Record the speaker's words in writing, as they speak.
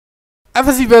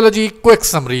FSC Biology Quick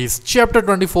Summaries Chapter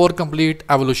 24 Complete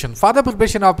Evolution for the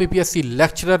preparation of PPSC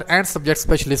lecturer and subject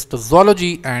specialist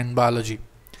Zoology and Biology.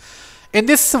 In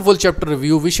this full chapter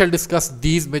review, we shall discuss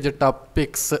these major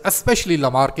topics, especially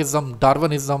Lamarckism,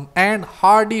 Darwinism, and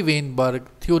Hardy-Weinberg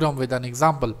theorem with an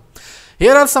example.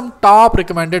 Here are some top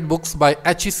recommended books by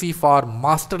HEC for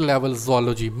master level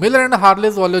zoology: Miller and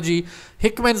Harley Zoology,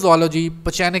 Hickman Zoology,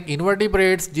 Pachanic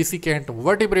Invertebrates, G.C. Kent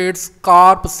Vertebrates,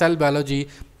 Karp Cell Biology,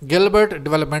 Gilbert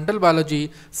Developmental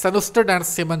Biology, Sanustad and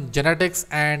Simon Genetics,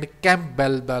 and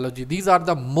Campbell Biology. These are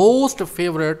the most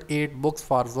favorite 8 books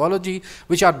for zoology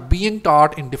which are being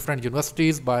taught in different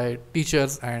universities by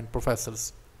teachers and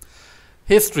professors.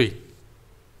 History.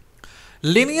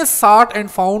 Linnaeus sought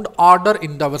and found order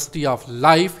in diversity of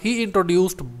life. He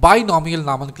introduced binomial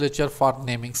nomenclature for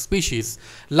naming species.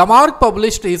 Lamarck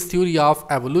published his theory of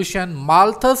evolution.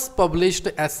 Malthus published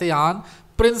essay on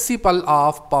principle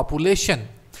of population.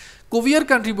 Cuvier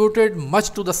contributed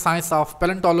much to the science of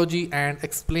paleontology and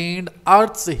explained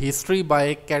Earth's history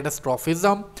by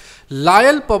catastrophism.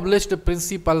 Lyell published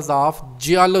principles of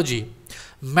geology.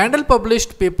 Mendel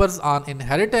published papers on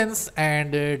inheritance,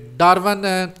 and Darwin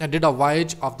did a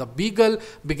voyage of the Beagle,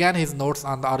 began his notes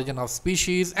on the origin of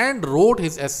species, and wrote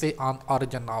his essay on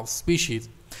origin of species.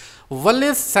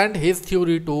 Wallace sent his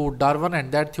theory to Darwin,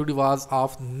 and that theory was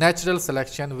of natural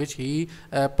selection, which he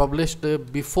published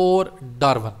before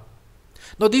Darwin.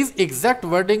 Now these exact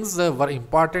wordings were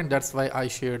important, that's why I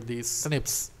shared these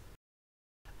snips.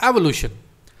 Evolution.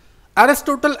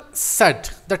 Aristotle said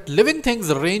that living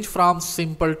things range from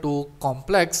simple to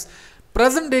complex.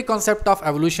 Present day concept of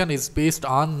evolution is based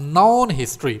on known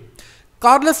history.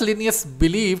 Carolus Linnaeus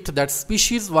believed that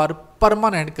species were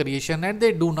permanent creation and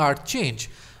they do not change.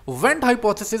 Vent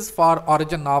hypothesis for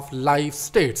origin of life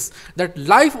states that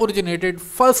life originated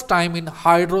first time in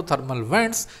hydrothermal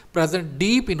vents present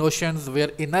deep in oceans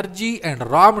where energy and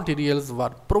raw materials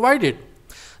were provided.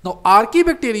 Now,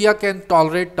 archaebacteria can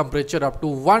tolerate temperature up to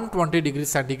 120 degrees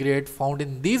centigrade found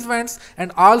in these vents,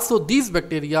 and also these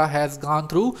bacteria has gone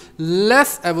through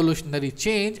less evolutionary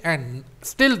change and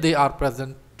still they are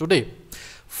present today.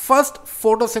 First,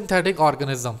 photosynthetic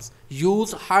organisms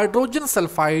use hydrogen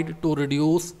sulfide to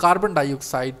reduce carbon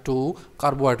dioxide to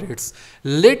carbohydrates.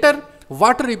 Later,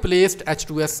 water replaced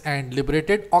H2S and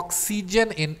liberated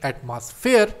oxygen in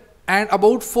atmosphere, and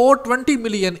about 420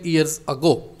 million years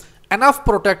ago, enough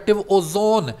protective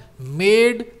ozone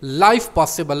made life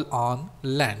possible on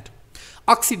land.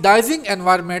 Oxidizing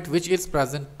environment which is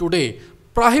present today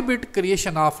prohibit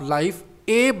creation of life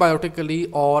abiotically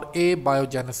or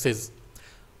abiogenesis.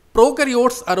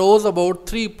 Prokaryotes arose about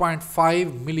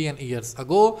 3.5 million years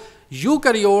ago.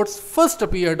 Eukaryotes first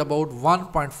appeared about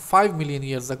 1.5 million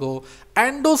years ago.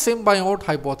 Endosymbiote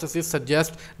hypothesis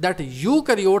suggests that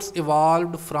eukaryotes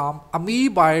evolved from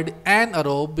amoeboid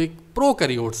anaerobic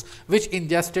prokaryotes which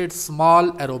ingested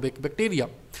small aerobic bacteria.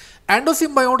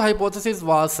 Endosymbiote hypothesis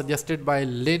was suggested by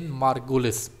Lynn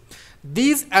Margulis.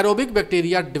 These aerobic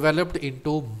bacteria developed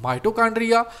into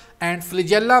mitochondria, and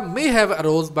flagella may have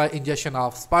arose by ingestion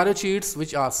of spirochetes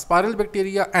which are spiral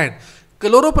bacteria, and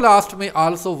chloroplast may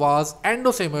also was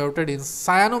endosymbioted in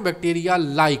cyanobacteria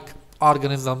like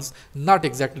organisms, not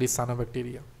exactly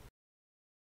cyanobacteria.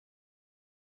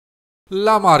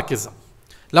 Lamarckism.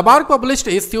 Lamarck published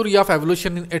his theory of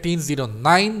evolution in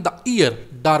 1809, the year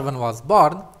Darwin was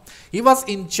born. He was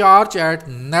in charge at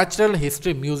Natural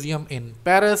History Museum in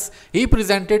Paris. He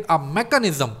presented a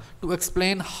mechanism to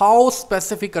explain how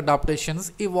specific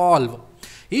adaptations evolve.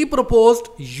 He proposed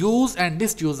use and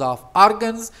disuse of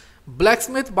organs.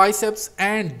 Blacksmith biceps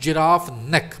and giraffe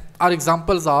neck are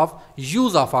examples of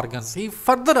use of organs. He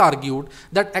further argued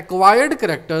that acquired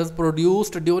characters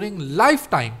produced during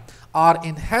lifetime are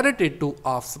inherited to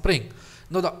offspring.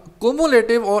 Now, the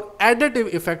cumulative or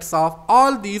additive effects of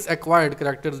all these acquired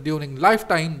characters during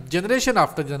lifetime, generation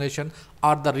after generation,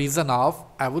 are the reason of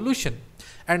evolution.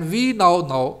 And we now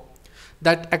know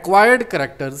that acquired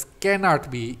characters cannot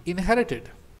be inherited.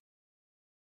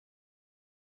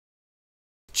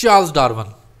 Charles Darwin.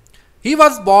 He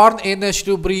was born in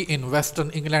Shrewsbury in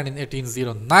Western England in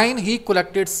 1809. He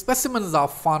collected specimens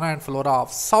of fauna and flora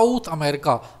of South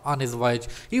America on his voyage.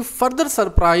 He further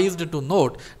surprised to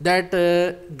note that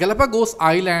Galapagos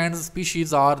Islands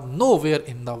species are nowhere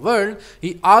in the world.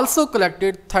 He also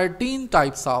collected 13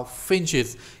 types of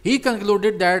finches. He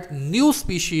concluded that new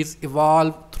species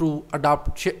evolve through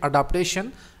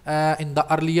adaptation in the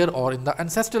earlier or in the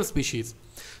ancestral species.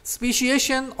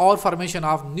 Speciation or formation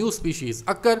of new species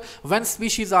occur when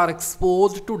species are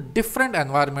exposed to different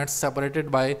environments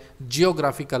separated by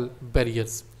geographical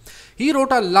barriers. He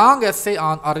wrote a long essay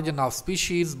on origin of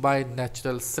species by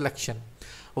natural selection.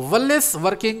 Wallace,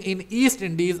 working in East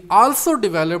Indies, also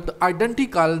developed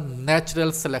identical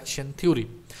natural selection theory.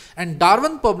 And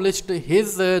Darwin published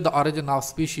his The Origin of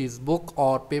Species book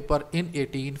or paper in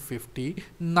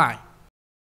 1859.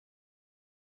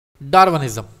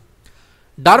 Darwinism.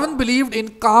 Darwin believed in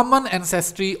common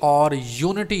ancestry or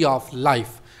unity of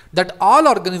life, that all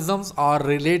organisms are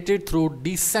related through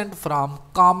descent from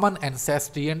common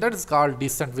ancestry, and that is called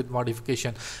descent with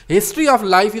modification. History of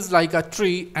life is like a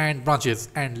tree and branches,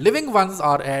 and living ones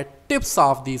are at tips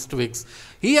of these twigs.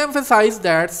 He emphasized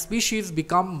that species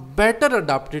become better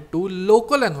adapted to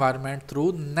local environment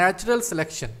through natural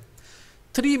selection.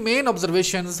 Three main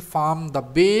observations form the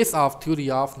base of theory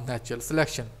of natural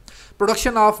selection.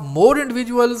 Production of more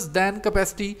individuals than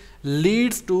capacity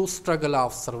leads to struggle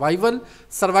of survival.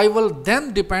 Survival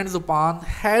then depends upon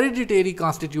hereditary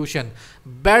constitution.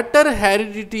 Better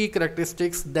hereditary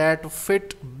characteristics that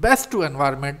fit best to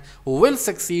environment will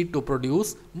succeed to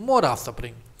produce more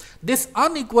offspring. This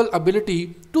unequal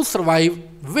ability to survive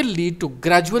will lead to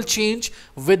gradual change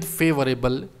with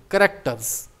favorable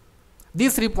characters.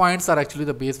 These 3 points are actually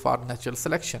the base for natural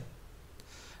selection.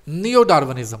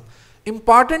 Neo-Darwinism.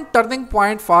 Important turning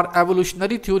point for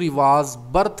evolutionary theory was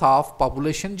birth of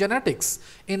population genetics.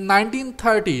 In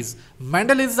 1930s,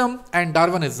 Mendelism and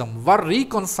Darwinism were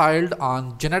reconciled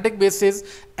on genetic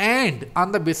basis, and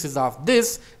on the basis of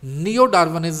this,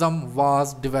 Neo-Darwinism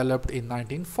was developed in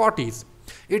 1940s.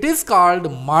 It is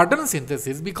called modern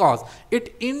synthesis because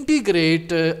it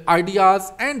integrates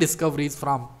ideas and discoveries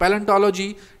from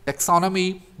paleontology,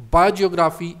 taxonomy,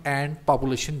 biogeography, and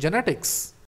population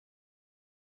genetics.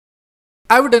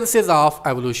 Evidences of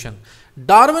evolution.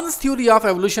 Darwin's theory of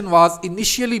evolution was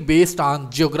initially based on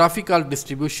geographical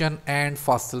distribution and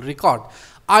fossil record.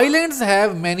 Islands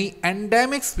have many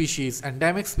endemic species.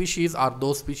 Endemic species are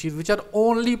those species which are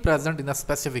only present in a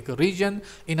specific region,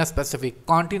 in a specific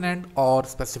continent or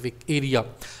specific area,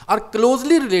 are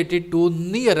closely related to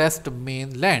nearest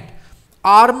mainland.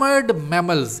 Armored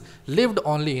mammals lived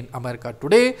only in America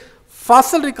today.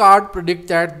 Fossil record predict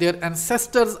that their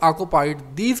ancestors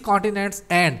occupied these continents,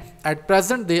 and at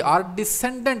present they are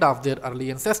descendant of their early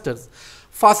ancestors.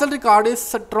 Fossil record is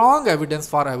strong evidence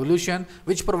for evolution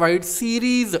which provides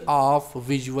series of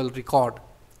visual record.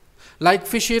 Like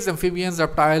fishes, amphibians,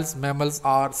 reptiles, mammals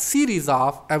are series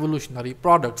of evolutionary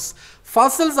products.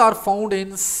 Fossils are found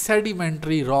in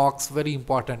sedimentary rocks, very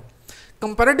important.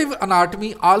 Comparative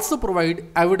anatomy also provide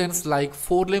evidence like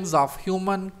forelimbs of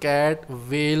human, cat,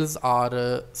 whales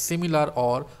are similar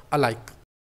or alike.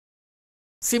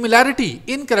 Similarity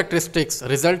in characteristics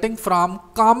resulting from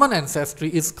common ancestry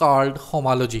is called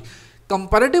homology.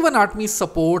 Comparative anatomy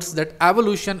supports that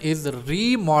evolution is a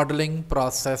remodeling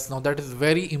process. Now that is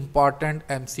very important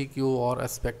MCQ or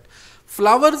aspect.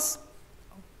 Flowers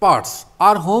parts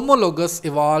are homologous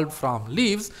evolved from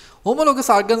leaves. Homologous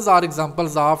organs are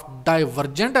examples of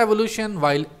divergent evolution,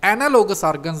 while analogous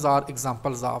organs are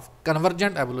examples of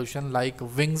convergent evolution like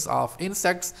wings of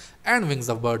insects and wings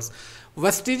of birds.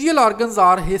 Vestigial organs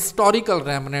are historical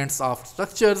remnants of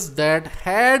structures that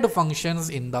had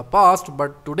functions in the past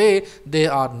but today they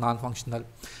are non-functional.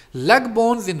 Leg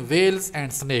bones in whales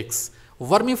and snakes,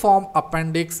 vermiform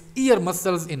appendix, ear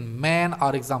muscles in man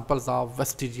are examples of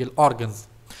vestigial organs.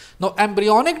 Now,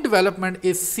 embryonic development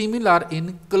is similar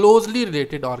in closely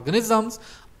related organisms.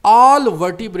 All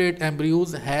vertebrate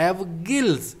embryos have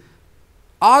gills.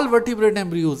 All vertebrate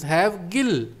embryos have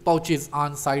gill pouches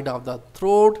on side of the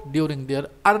throat during their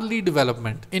early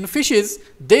development. In fishes,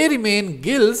 they remain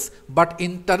gills, but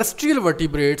in terrestrial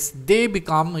vertebrates, they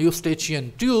become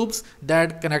eustachian tubes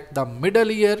that connect the middle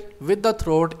ear with the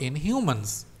throat in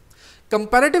humans.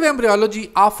 Comparative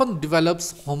embryology often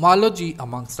develops homology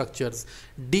among structures.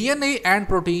 DNA and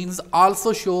proteins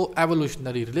also show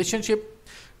evolutionary relationship.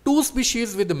 Two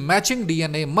species with matching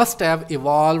DNA must have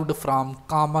evolved from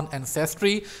common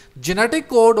ancestry. Genetic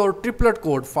code or triplet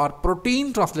code for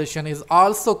protein translation is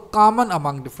also common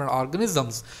among different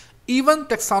organisms. Even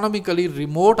taxonomically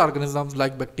remote organisms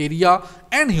like bacteria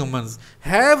and humans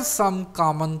have some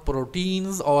common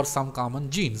proteins or some common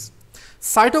genes.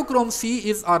 Cytochrome C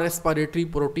is a respiratory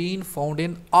protein found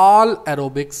in all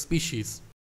aerobic species.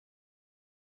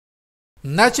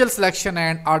 Natural selection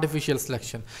and artificial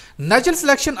selection. Natural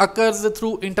selection occurs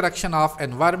through interaction of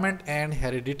environment and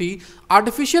heredity.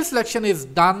 Artificial selection is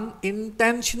done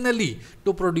intentionally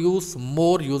to produce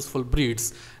more useful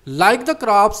breeds. Like the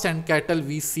crops and cattle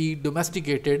we see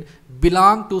domesticated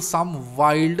belong to some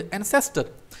wild ancestor.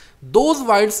 Those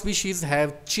wild species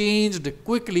have changed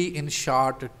quickly in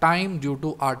short time due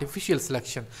to artificial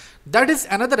selection. That is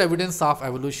another evidence of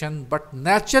evolution, but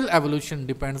natural evolution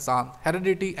depends on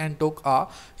heredity and took a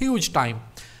huge time.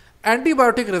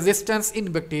 Antibiotic resistance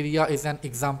in bacteria is an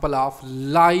example of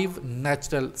live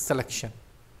natural selection.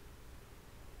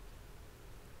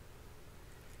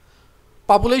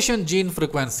 Population gene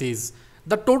frequencies.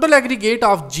 The total aggregate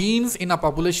of genes in a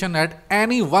population at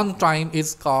any one time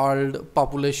is called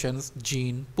population's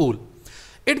gene pool.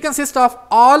 It consists of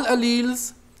all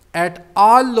alleles at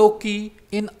all loci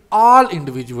in all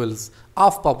individuals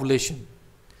of population.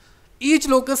 Each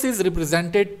locus is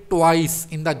represented twice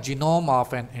in the genome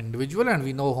of an individual, and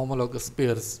we know homologous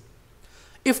pairs.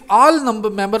 If all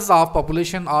members of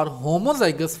population are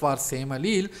homozygous for same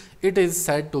allele, it is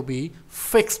said to be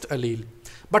fixed allele.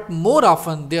 But more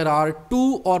often there are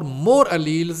two or more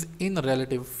alleles in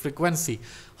relative frequency.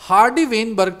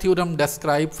 Hardy-Weinberg theorem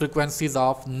describes frequencies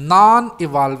of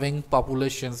non-evolving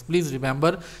populations. Please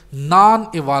remember,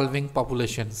 non-evolving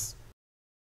populations.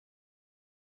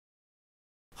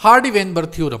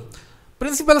 Hardy-Weinberg theorem.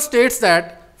 Principle states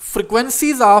that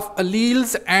frequencies of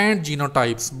alleles and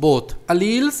genotypes, both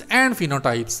alleles and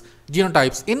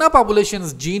genotypes in a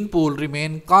population's gene pool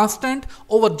remain constant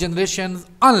over generations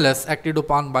unless acted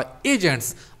upon by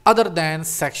agents other than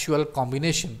sexual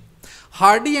combination.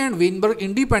 Hardy and Weinberg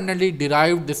independently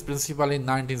derived this principle in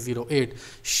 1908.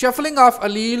 Shuffling of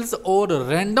alleles or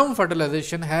random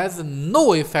fertilization has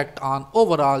no effect on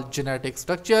overall genetic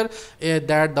structure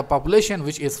that the population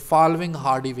which is following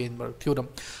Hardy-Weinberg theorem.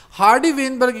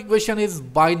 Hardy-Weinberg equation is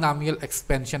binomial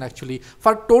expansion actually.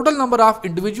 For total number of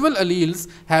individual alleles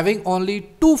having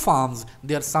only two forms,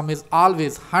 their sum is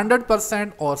always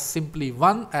 100% or simply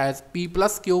 1, as P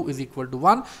plus Q is equal to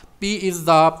 1. P is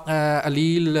the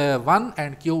allele 1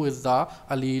 and Q is the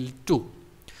allele 2.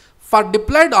 For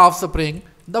diploid offspring,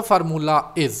 the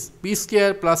formula is P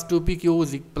square plus 2PQ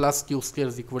is plus Q square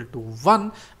is equal to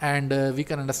 1, and we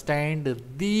can understand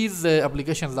these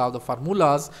applications of the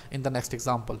formulas in the next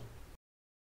example.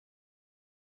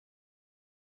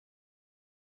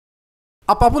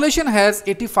 A population has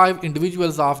 85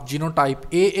 individuals of genotype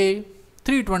AA,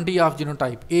 320 of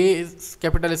genotype A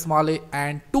capital small a,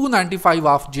 and 295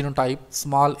 of genotype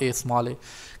small a.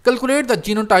 Calculate the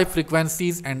genotype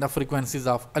frequencies and the frequencies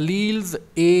of alleles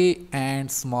A and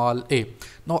small a.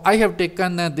 Now I have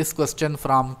taken this question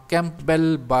from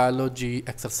Campbell Biology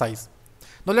exercise.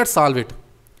 Now let's solve it.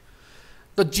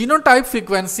 The genotype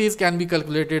frequencies can be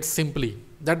calculated simply,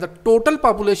 that the total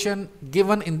population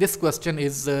given in this question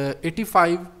is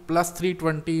 85 plus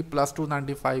 320 plus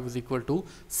 295 is equal to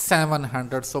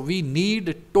 700. So we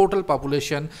need total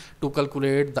population to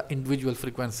calculate the individual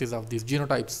frequencies of these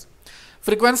genotypes.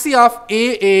 Frequency of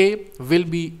AA will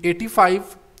be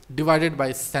 85 divided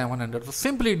by 700. So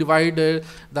simply divide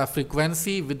the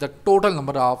frequency with the total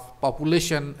number of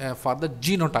population for the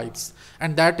genotypes,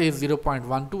 and that is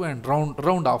 0.12, and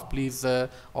round off please,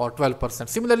 or 12%.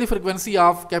 Similarly, frequency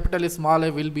of capital small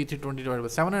a will be 320 divided by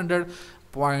 700.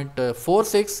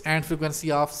 0.46, and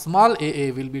frequency of small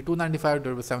aa will be 295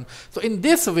 divided by 7. So in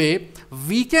this way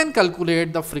we can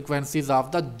calculate the frequencies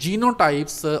of the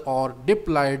genotypes or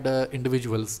diploid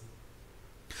individuals.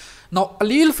 Now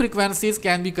allele frequencies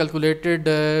can be calculated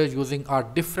using a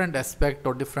different aspect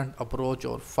or different approach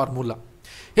or formula.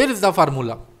 Here is the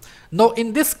formula. Now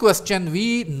in this question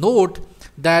we note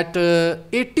that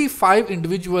 85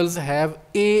 individuals have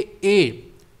AA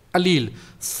allele.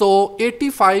 So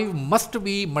 85 must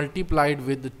be multiplied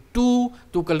with 2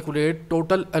 to calculate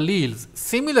total alleles.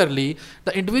 Similarly,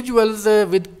 the individuals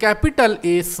with capital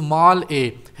A small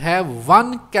a have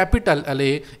one capital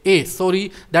A.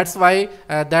 Sorry, that's why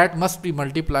that must be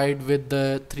multiplied with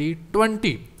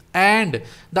 320. And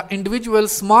the individual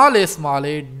small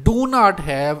a do not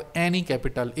have any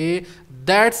capital A.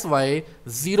 That's why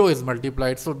 0 is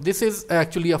multiplied. So this is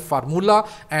actually a formula,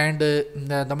 and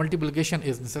the multiplication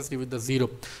is necessary with the 0.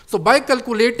 So by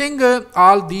calculating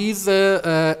all these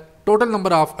total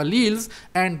number of alleles,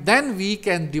 and then we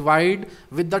can divide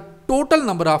with the total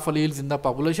number of alleles in the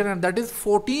population, and that is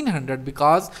 1400,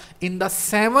 because in the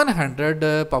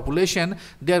 700 population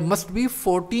there must be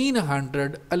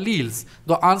 1400 alleles.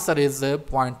 The answer is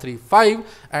 0.35,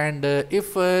 and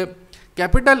if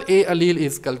capital A allele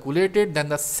is calculated, then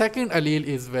the second allele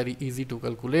is very easy to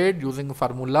calculate using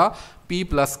formula P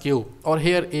plus Q, or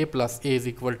here A plus A is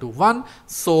equal to 1.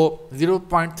 So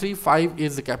 0.35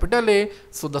 is the capital A,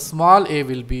 so the small a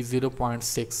will be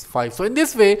 0.65. So in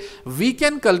this way we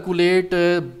can calculate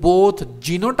both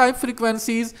genotype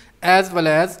frequencies as well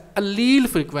as allele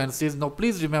frequencies. Now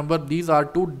please remember, these are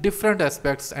two different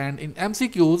aspects, and in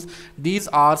MCQs these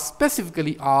are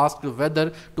specifically asked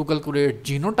whether to calculate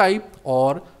genotype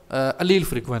or allele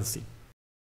frequency.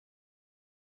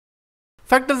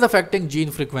 Factors affecting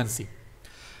gene frequency.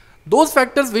 Those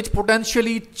factors which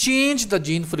potentially change the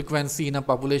gene frequency in a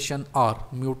population are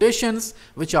mutations,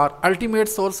 which are ultimate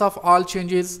source of all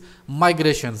changes,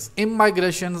 migrations,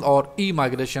 immigrations or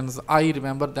emigrations. I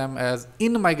remember them as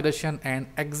in-migration and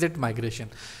exit migration.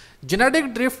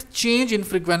 Genetic drift, change in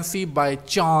frequency by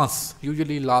chance,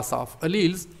 usually loss of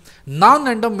alleles.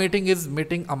 Non-random mating is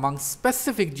mating among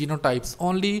specific genotypes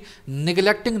only,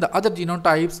 neglecting the other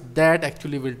genotypes that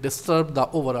actually will disturb the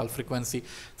overall frequency.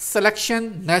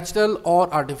 Selection, natural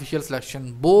or artificial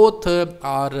selection, both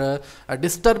are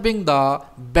disturbing the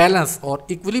balance or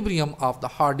equilibrium of the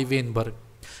Hardy-Weinberg.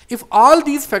 If all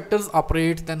these factors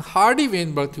operate, then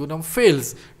Hardy-Weinberg theorem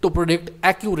fails to predict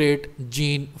accurate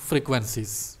gene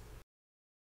frequencies.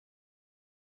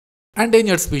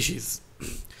 Endangered species.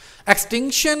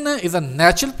 Extinction is a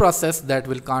natural process that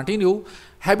will continue.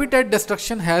 Habitat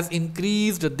destruction has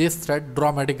increased this threat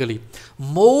dramatically.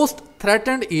 Most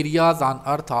threatened areas on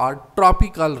Earth are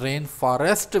tropical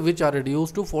rainforest, which are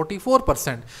reduced to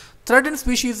 44%. Threatened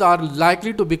species are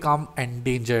likely to become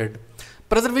endangered.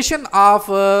 Preservation of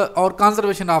or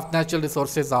conservation of natural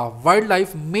resources of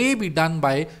wildlife may be done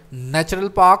by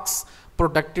natural parks,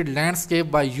 protected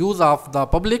landscape, by use of the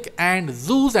public, and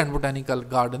zoos and botanical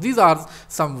gardens. These are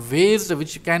some ways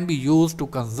which can be used to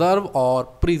conserve or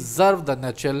preserve the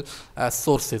natural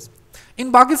sources.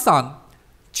 In Pakistan,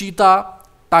 cheetah,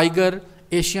 tiger,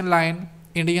 Asian lion,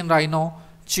 Indian rhino,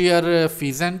 chair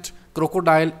pheasant,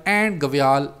 crocodile and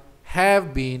gavial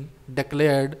have been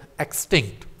declared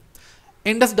extinct.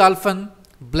 Indus dolphin,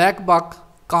 black buck,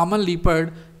 common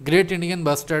leopard, great Indian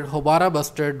bustard, Hobara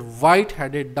bustard,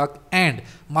 white-headed duck and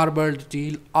marbled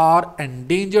teal are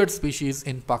endangered species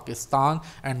in Pakistan,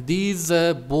 and these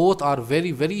both are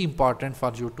very important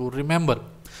for you to remember.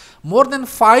 More than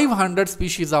 500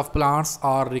 species of plants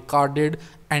are recorded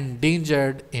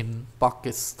endangered in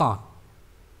Pakistan.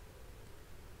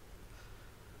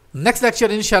 Next lecture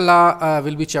inshallah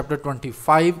will be chapter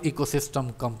 25,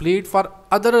 ecosystem complete. For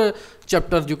other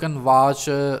chapters you can watch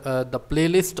the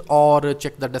playlist or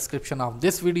check the description of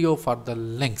this video for the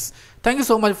links. Thank you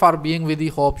so much for being with me.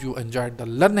 Hope you enjoyed the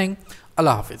learning.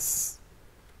 Allah Hafiz.